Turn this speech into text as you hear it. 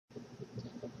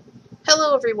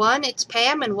Hello everyone, it's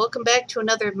Pam and welcome back to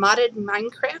another modded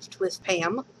Minecraft with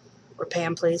Pam, or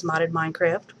Pam Plays Modded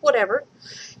Minecraft, whatever.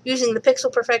 Using the Pixel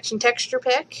Perfection texture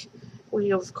pack.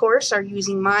 We of course are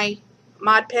using my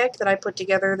mod pack that I put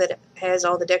together that has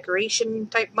all the decoration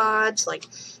type mods like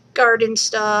garden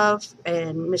stuff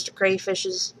and Mr.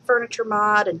 Crayfish's furniture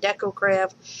mod and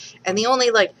BiblioCraft, and the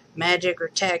only like magic or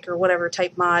tech or whatever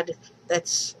type mod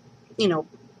that's, you know,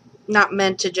 not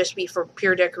meant to just be for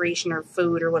pure decoration or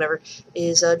food or whatever,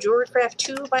 is Jewelrycraft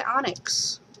 2 by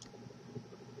Onyx.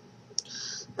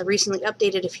 I recently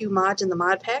updated a few mods in the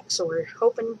mod pack, so we're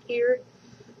hoping here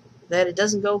that it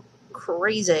doesn't go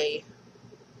crazy.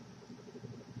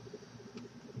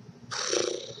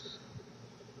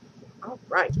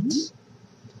 Alright.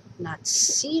 Not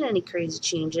seeing any crazy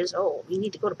changes. Oh, we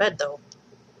need to go to bed though.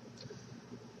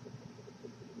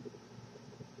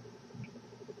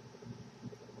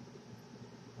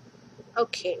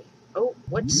 Okay. Oh,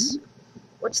 what's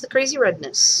the crazy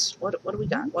redness? What do we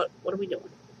got? What are we doing?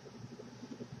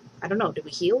 I don't know. Did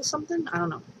we heal something? I don't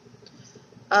know.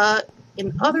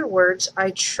 In other words,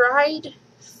 I tried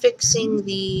fixing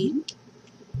the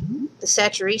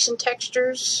saturation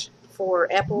textures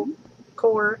for apple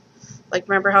core. Like,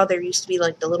 remember how there used to be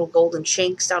like the little golden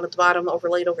shanks down at the bottom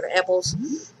overlaid over the apples?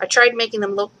 I tried making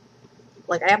them look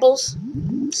like apples,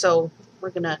 so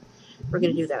we're gonna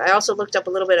do that. I also looked up a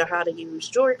little bit of how to use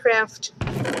Jewelrycraft,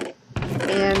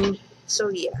 and so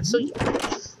yeah.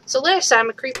 So last time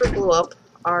a creeper blew up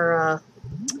our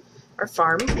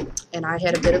farm, and I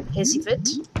had a bit of a hissy fit,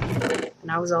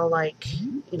 and I was all like,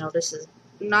 you know, this is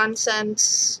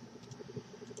nonsense,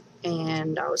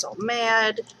 and I was all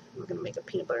mad. We're gonna make a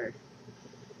peanut butter.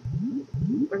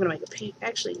 We're gonna make a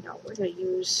actually no, we're gonna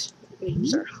use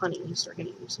our honey. So we're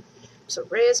gonna use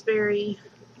raspberry,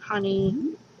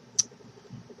 honey.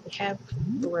 We have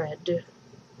bread.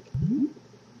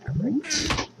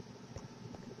 Alright.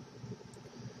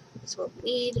 So what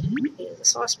we need is a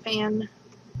saucepan,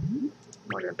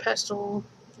 mortar and pestle,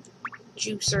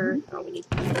 juicer. Oh, we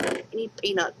need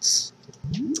peanuts.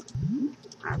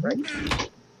 Alright.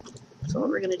 So what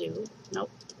we're gonna do?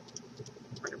 Nope.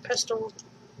 Mortar and pestle.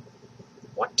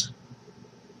 What?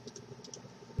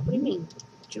 What do you mean?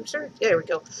 Juicer? Yeah, there we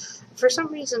go. For some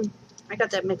reason, I got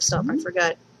that mixed up. I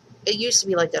forgot. It used to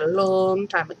be like that a long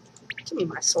time ago. Give me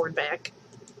my sword back.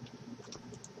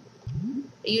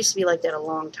 It used to be like that a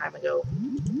long time ago.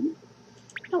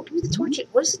 No, give me the torch.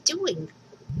 What is it doing?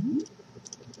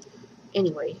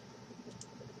 Anyway.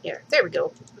 Yeah, there we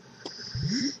go.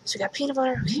 So we got peanut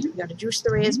butter. Okay, we got to juice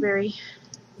the raspberry.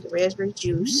 The raspberry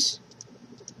juice.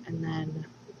 And then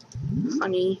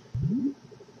honey.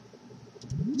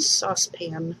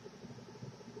 Saucepan.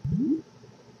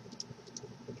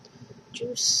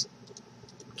 Juice.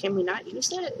 Can we not use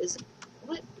that? Is it,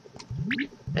 what?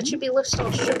 That should be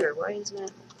lifted sugar. Why isn't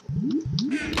it?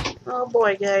 Oh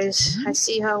boy, guys! I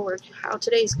see how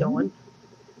today's going.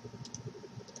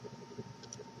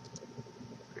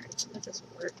 All right, so that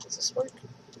doesn't work. Does this work?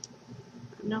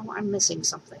 No, I'm missing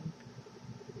something.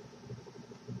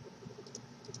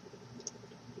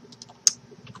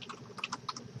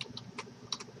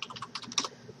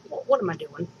 What am I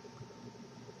doing?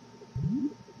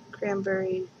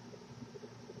 Cranberry.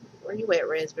 Where are you at,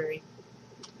 raspberry?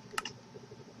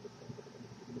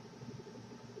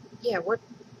 Yeah, what?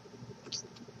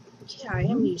 Yeah, I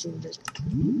am using the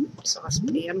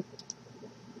saucepan.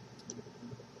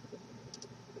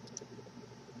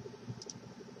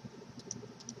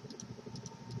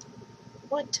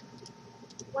 What?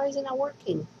 Why is it not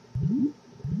working?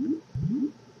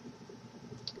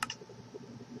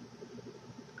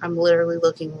 I'm literally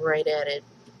looking right at it,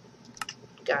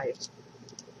 guys.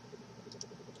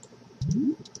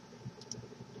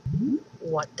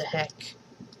 What the heck?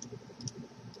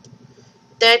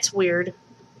 That's weird.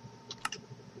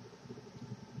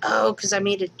 Oh, because I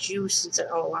made a juice and said,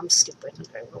 oh, I'm stupid.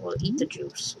 Okay, well, we'll eat the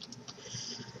juice.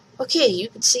 Okay, you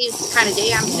can see the kind of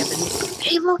day I'm having.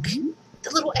 Hey, look!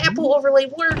 The little apple overlay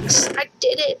works! I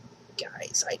did it!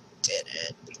 Guys, I did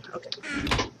it.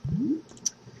 Okay.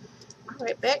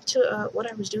 Alright, back to what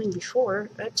I was doing before.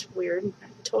 That's weird. I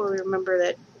totally remember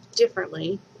that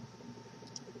differently.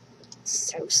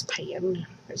 Saucepan,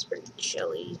 raspberry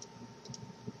jelly.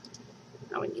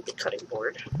 Now we need the cutting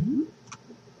board.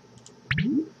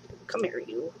 Come here,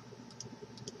 you.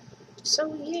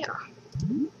 So, yeah.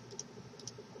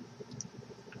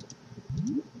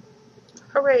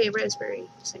 Hooray, raspberry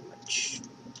sandwich.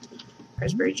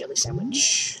 Raspberry jelly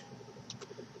sandwich.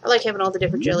 I like having all the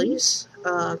different jellies.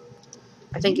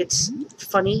 I think it's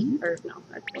funny, or no,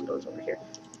 that one goes over here.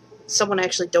 Someone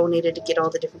actually donated to get all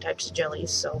the different types of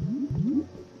jellies, so.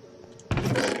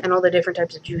 And and all the different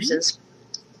types of juices.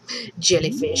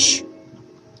 Jellyfish.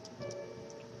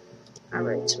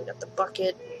 Alright, so we got the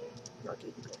bucket.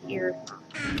 Bucket here.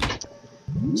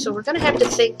 So we're going to have to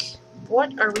think,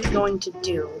 what are we going to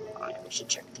do? Oh, yeah, we should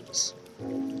check these.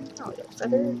 Oh, we got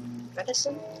feather,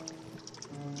 venison.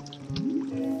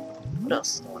 What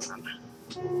else is going on?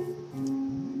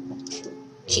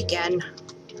 Chicken.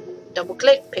 Double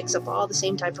click, picks up all the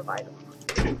same type of item.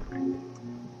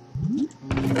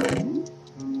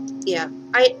 Yeah,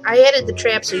 I added the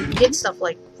trap so you can get stuff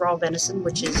like raw venison,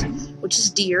 which is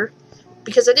deer,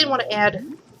 because I didn't want to add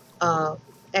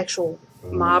actual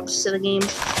mobs to the game,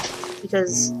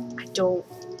 because I don't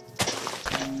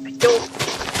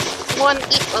want to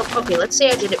eat. Well, okay, let's say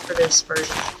I did it for this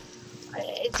version.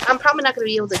 I'm probably not going to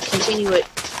be able to continue it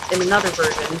in another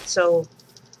version, so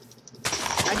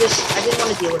I didn't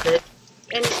want to deal with it.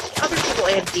 And other people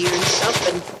add deer and stuff,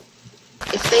 and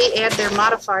if they add their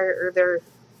modifier or their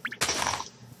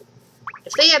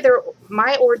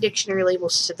my or dictionary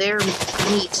labels to their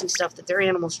meats and stuff that their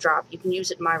animals drop, you can use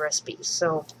it in my recipes.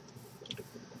 So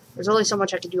there's only so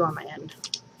much I can do on my end.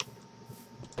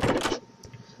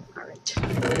 Alright.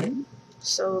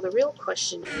 So the real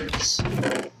question is,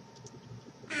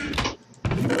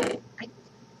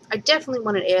 I definitely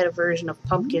want to add a version of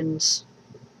pumpkins.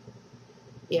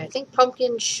 Yeah, I think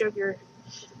pumpkin, sugar,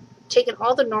 taking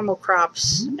all the normal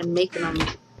crops and make a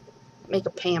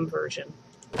Pam version.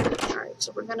 Alright,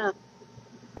 so I'm gonna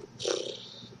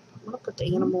put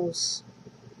the animals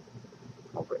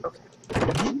over. Okay.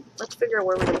 Let's figure out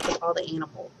where we're gonna put all the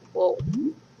animal. Whoa.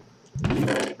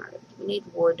 Alright, we need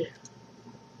wood.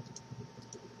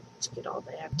 Let's get all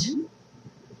that.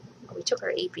 Oh, we took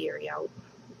our apiary out.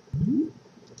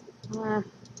 No,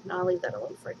 I'll leave that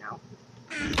alone for right now.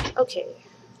 Okay.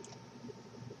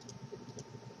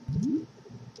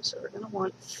 So we're gonna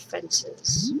want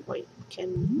fences. Wait,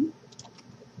 can...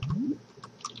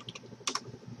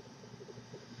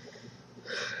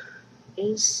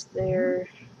 Is there...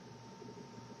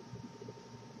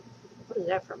 What is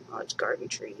that from? Oh, it's garden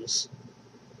trees.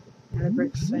 And a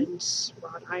brick fence,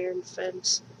 wrought iron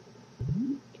fence.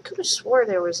 I could have swore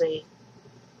there was a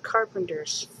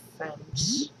carpenter's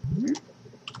fence.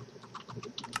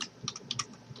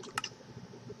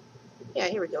 Yeah,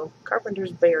 here we go.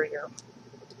 Carpenter's barrier.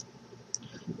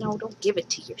 No, don't give it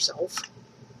to yourself.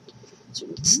 So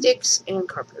we need sticks and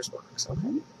carpenter's blocks.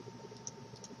 Okay.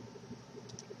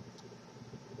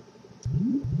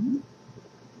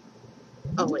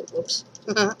 Oh wait, whoops.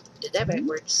 Did that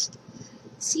backwards.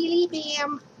 Silly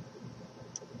Pam.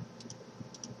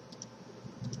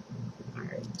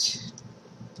 Alright.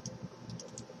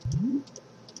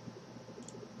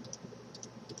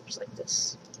 Just like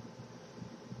this.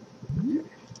 Okay.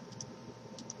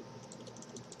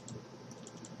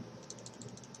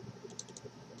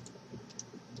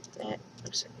 That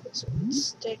looks like this.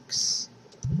 Sticks.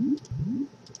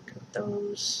 Got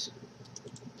those.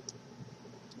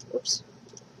 Oops.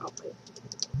 Oh, wait.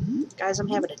 Guys, I'm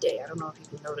having a day. I don't know if you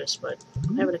can notice, but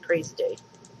I'm having a crazy day.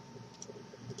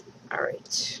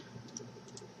 Alright.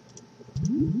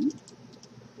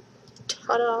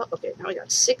 Ta-da! Okay, now we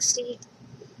got 60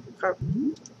 carp,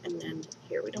 and then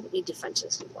here, we don't need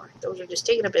defenses anymore. Those are just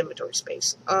taking up inventory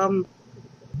space. What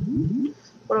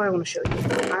do I want to show you?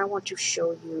 I want to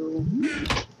show you...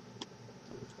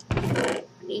 I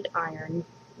need iron.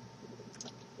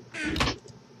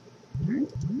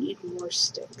 Alright, I need more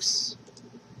sticks.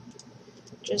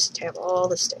 Just have all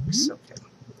the sticks. Okay.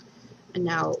 And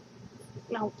now...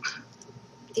 No.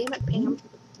 Damn it, Pam.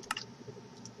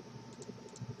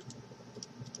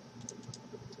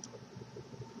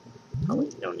 Oh,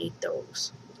 wait, you don't need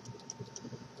those.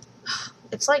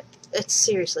 It's like... It's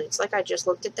seriously, it's like I just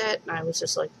looked at that and I was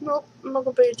just like, nope, I'm not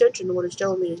going to pay attention to what it's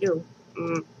telling me to do.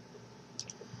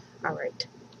 Alright.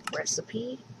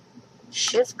 Recipe.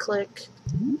 Shift click.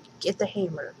 Get the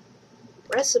hammer.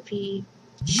 Recipe.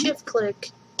 Shift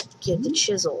click. Get the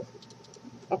chisel.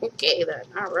 Okay then.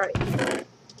 Alright.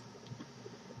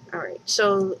 Alright.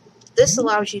 So this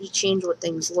allows you to change what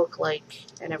things look like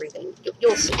and everything.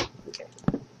 You'll see. Okay.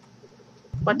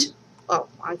 What? Oh,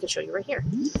 I can show you right here.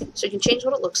 So you can change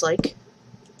what it looks like.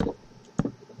 You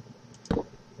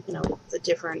know, the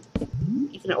different...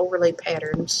 You can overlay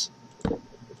patterns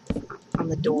on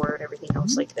the door and everything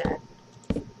else like that.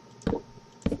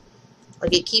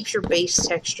 Like, it keeps your base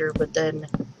texture, but then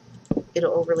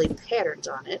it'll overlay patterns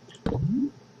on it.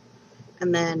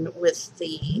 And then with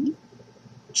the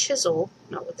chisel,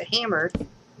 no, with the hammer,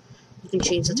 you can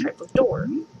change the type of door.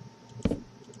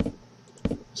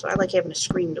 So I like having a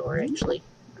screen door, actually.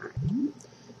 Alright. And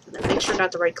then make sure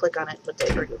not to right-click on it, but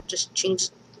there we go. Just change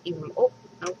even... Oh,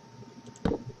 no.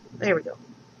 There we go.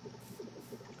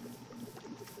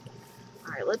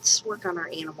 Alright, let's work on our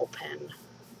animal pen.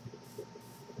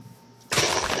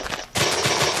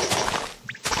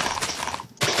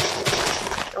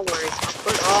 Don't worry, I'll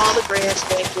put all the grass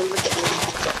back in with the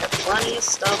animals. I'll have plenty of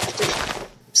stuff to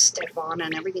step on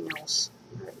and everything else.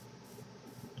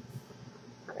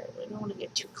 Alright, we don't want to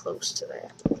get too close to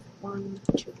that. 1,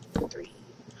 2, 3,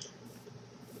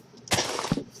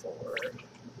 4,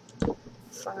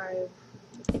 5,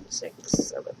 6,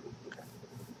 7. Okay.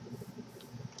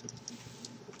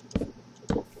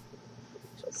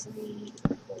 So 3,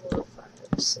 4,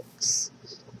 5, 6,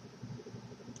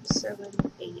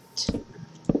 7, 8, 9,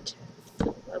 10,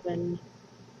 11.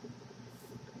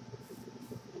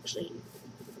 Actually,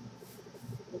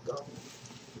 we'll go.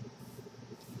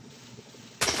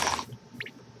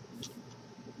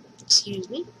 Excuse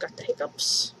me, got the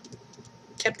hiccups.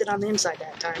 Kept it on the inside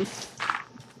that time.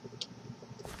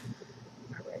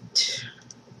 Alright.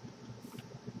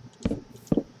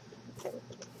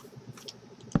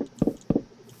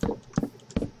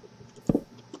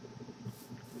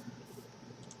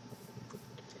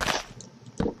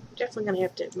 Definitely gonna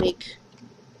have to make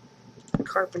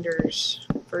Carpenter's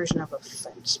version of a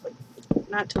fence, but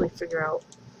not till we figure out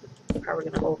how we're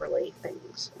gonna overlay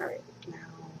things. Alright,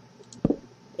 now,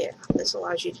 yeah, this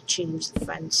allows you to change the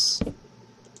fence.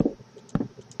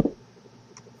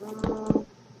 I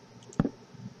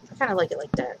kind of like it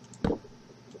like that.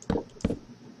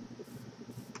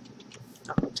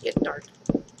 Oh, it's getting dark.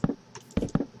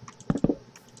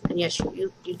 And yes,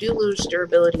 you do lose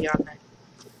durability on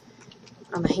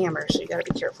the hammer, so you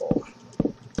gotta be careful.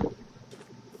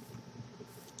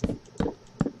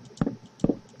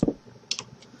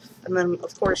 And then,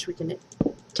 of course, we can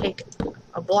take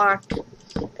a block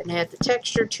and add the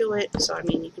texture to it. So, I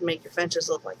mean, you can make your fences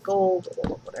look like gold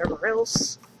or whatever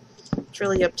else. It's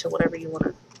really up to whatever you want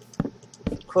to,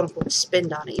 quote-unquote,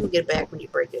 spend on it. You can get it back when you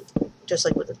break it, just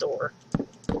like with the door.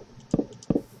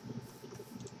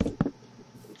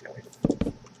 Okay.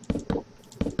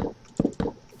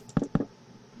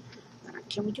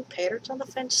 Can we do patterns on the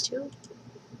fence, too?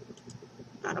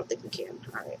 I don't think we can.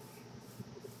 Alright.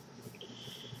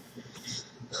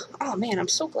 Oh, man, I'm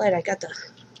so glad I got the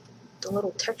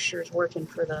little textures working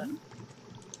for the...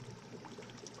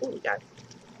 Oh, we got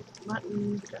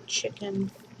mutton, we got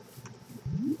chicken.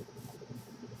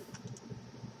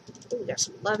 Oh, we got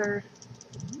some leather.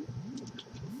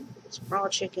 Some raw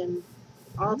chicken.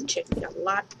 All the chicken. We got a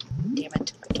lot. Damn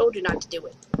it. I told you not to do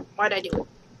it. Why'd I do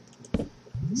it?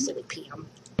 Silly PM.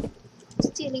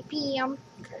 Silly PM.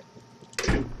 Okay.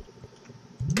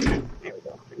 There we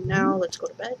go. And now let's go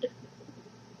to bed.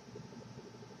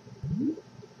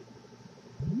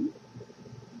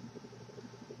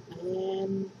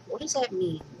 And what does that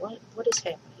mean? What is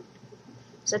happening?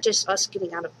 Is that just us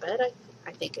getting out of bed?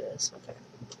 I think it is. Okay.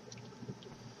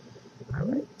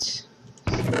 Alright.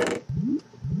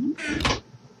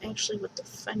 Actually, with the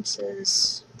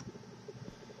fences...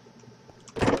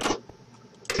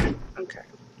 Okay.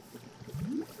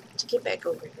 Let's get back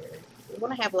over here. We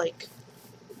want to have, like,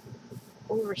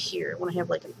 over here, I want to have,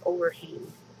 like, an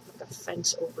overhang. Like a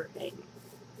fence overhang.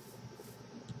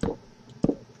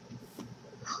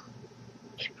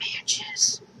 It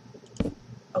matches.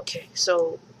 Okay,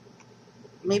 so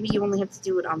maybe you only have to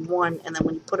do it on one, and then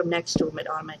when you put them next to them, it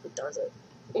automatically does it.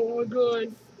 Oh my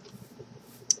god.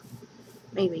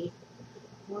 Maybe.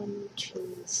 1,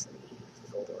 2, 3,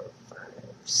 4, 5,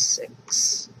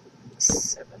 6,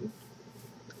 7.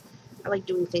 I like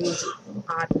doing things in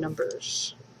odd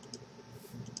numbers.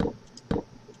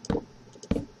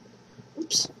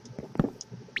 Oops.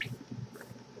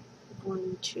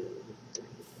 1, 2, 3,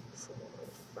 4,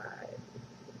 5.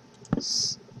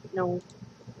 No.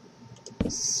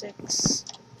 6,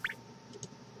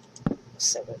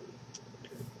 7.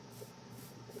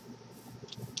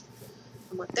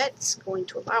 And what that's going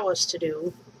to allow us to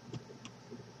do...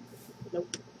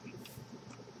 Nope.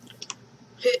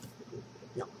 Hit.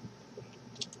 No.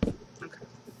 Okay.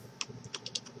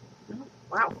 No.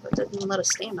 Wow, that doesn't even let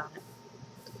us stand on it.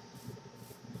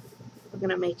 We're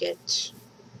gonna make it...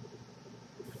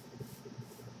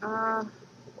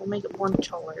 we'll make it 1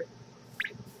 taller.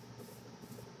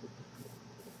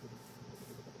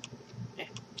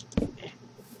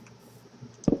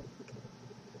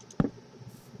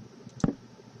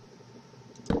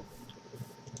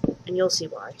 And you'll see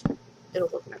why. It'll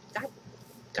look nice. God,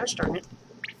 gosh darn it.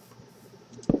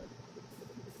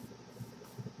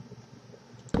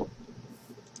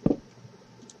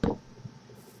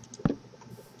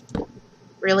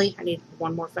 Really? I need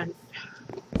one more fence.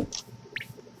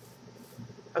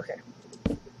 Okay.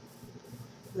 And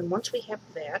then once we have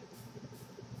that,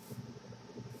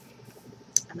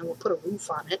 and then we'll put a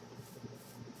roof on it.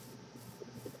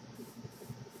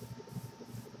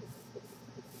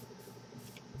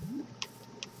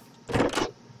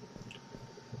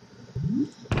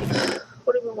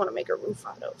 What do we want to make a roof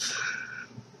out of?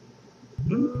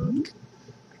 I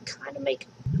kind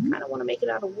of want to make it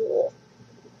out of wool.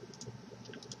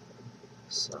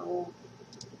 So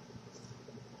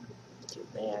do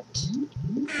that,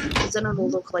 because then it'll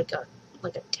look like a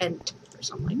tent or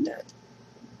something like that.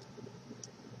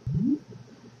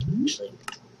 Actually,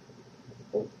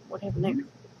 oh, what happened there?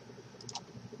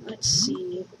 Let's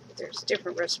see. There's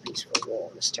different recipes for wool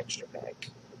in this texture pack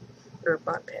or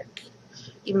bot pack.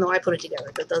 Even though I put it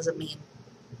together, that doesn't mean.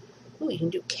 Oh, you can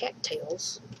do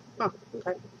cattails. Huh?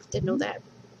 Okay, didn't know that.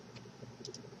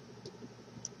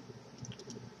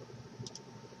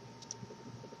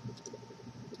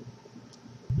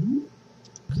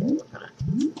 Okay, we're gonna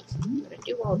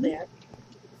do all that.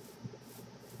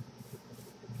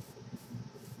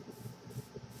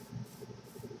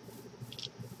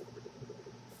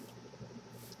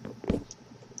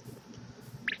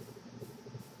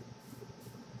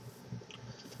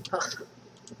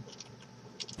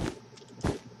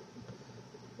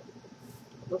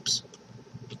 Whoops.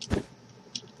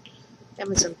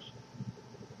 Amazon.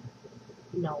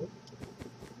 No.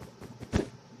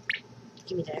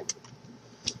 Give me that.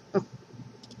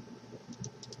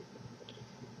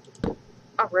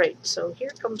 Alright, so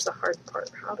here comes the hard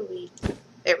part. How do we...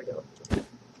 There we go.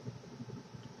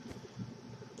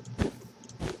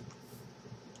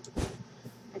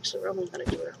 Actually, we're only going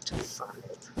to do it up to 5.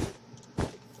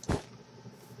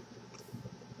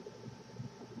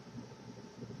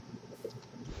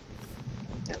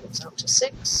 That looks out to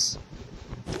 6.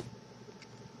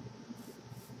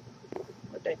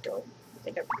 Where'd that go? I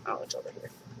think oh, it's over here.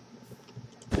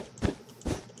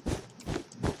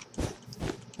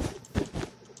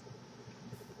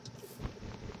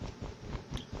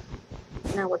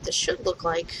 Now what this should look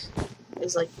like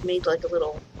is made like a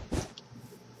little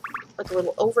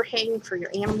overhang for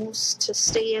your animals to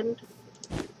stay in,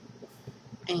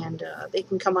 and they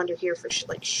can come under here for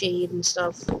shade and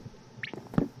stuff.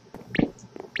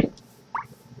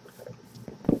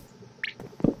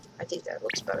 I think that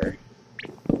looks better.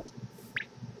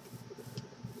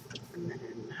 And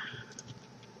then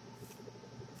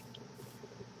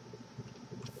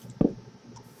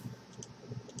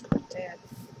put that.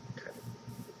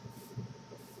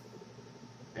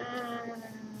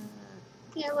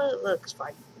 Yeah, well, it looks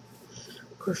fine.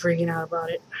 Quit freaking out about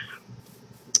it.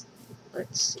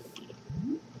 Let's see.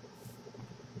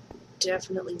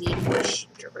 Definitely need more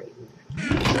string.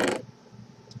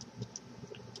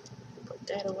 Put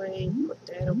that away. Put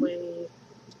that away.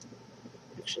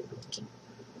 Actually, you're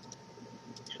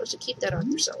supposed to keep that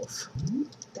on yourself.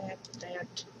 That.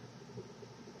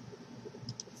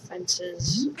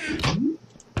 Fences.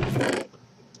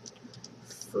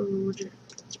 Food.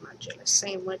 That's my jelly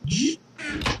sandwich.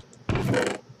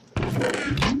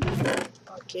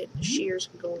 Bucket. The shears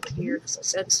can go over here because I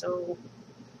said so.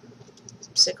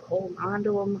 I'm sick of holding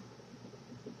onto them.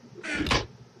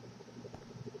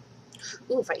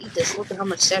 Ooh, if I eat this, look at how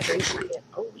much saturation I get.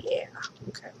 Oh, yeah.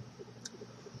 Okay.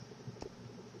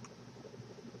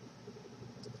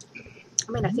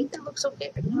 I mean, I think that looks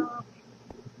okay. No.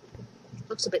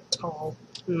 Looks a bit tall.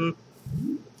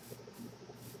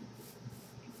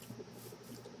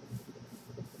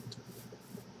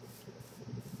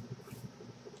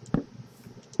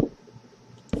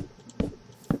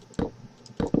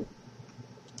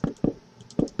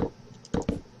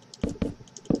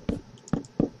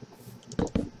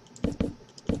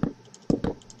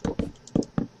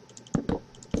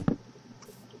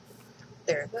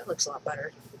 There, that looks a lot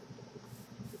better.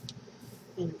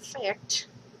 And in fact,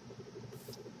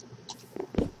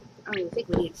 I don't even think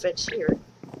we need fence here,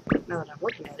 now that I'm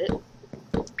looking at it.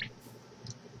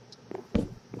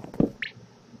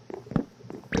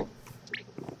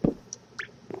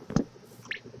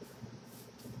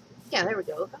 Yeah, there we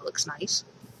go. That looks nice.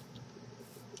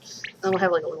 Then we'll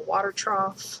have like a little water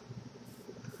trough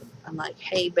and like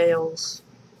hay bales.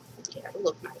 Yeah, it'll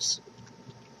look nice.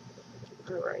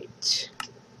 Alright.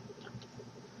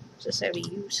 Does this have a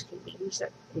use? Can we use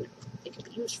that? No. It can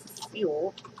be used for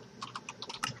fuel.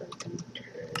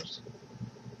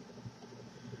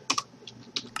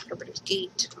 Carpenter's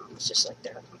gate. It's just like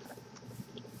that.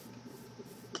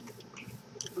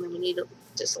 And then we need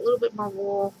just a little bit more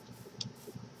wool.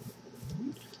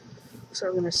 So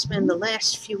we're going to spend the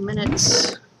last few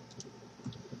minutes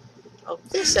of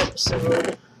this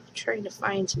episode trying to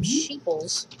find some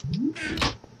sheeples.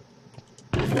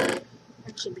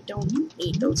 Actually, we don't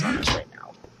need those on us right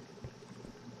now.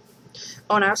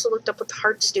 Oh, and I also looked up what the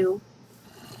hearts do.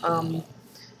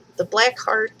 The black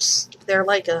hearts, they're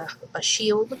like a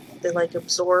shield. They like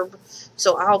absorb.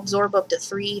 So I'll absorb up to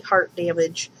 3 heart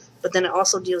damage, but then it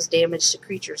also deals damage to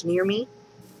creatures near me.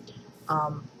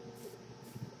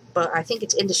 But I think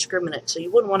it's indiscriminate, so you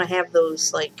wouldn't want to have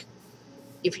those, like,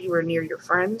 if you were near your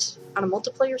friends on a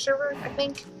multiplayer server, I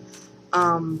think.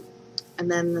 And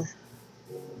then,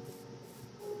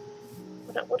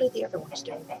 what do the other ones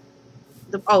do?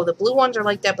 The blue ones are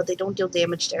like that, but they don't deal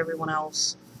damage to everyone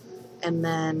else. And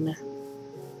then,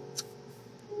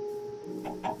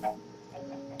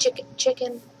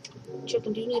 chicken, do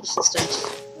you need assistance?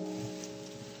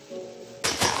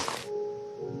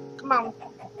 Come on,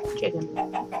 chicken,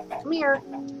 come here.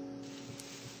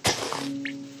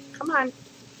 Come on.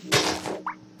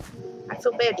 I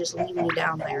feel bad just leaving you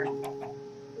down there.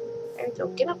 There you go.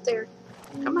 Get up there.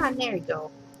 Come on. There you go.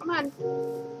 Come on.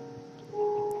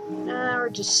 Or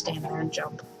just stand there and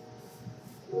jump.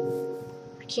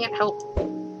 I can't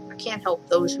help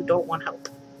those who don't want help.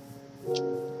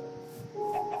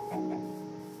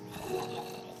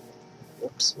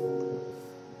 Oops.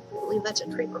 I believe that's a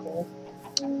creeper hole.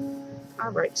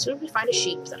 Alright, as soon as we find a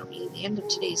sheep, that'll be the end of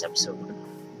today's episode.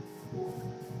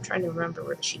 I'm trying to remember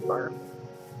where the sheep are.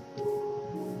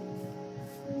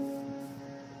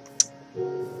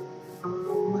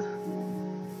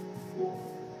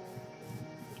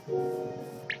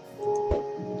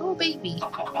 Oh, baby.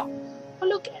 Oh,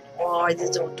 look at it. Oh,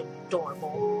 it's so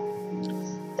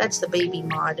adorable. That's the baby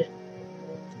mod,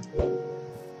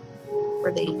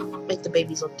 where they make the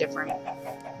babies look different.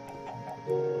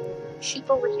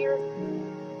 Sheep over here.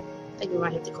 I think we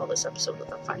might have to call this episode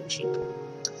without finding sheep.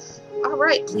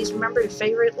 Alright, please remember to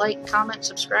favorite, like, comment,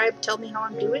 subscribe, tell me how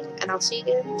I'm doing, and I'll see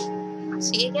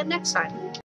you again next time.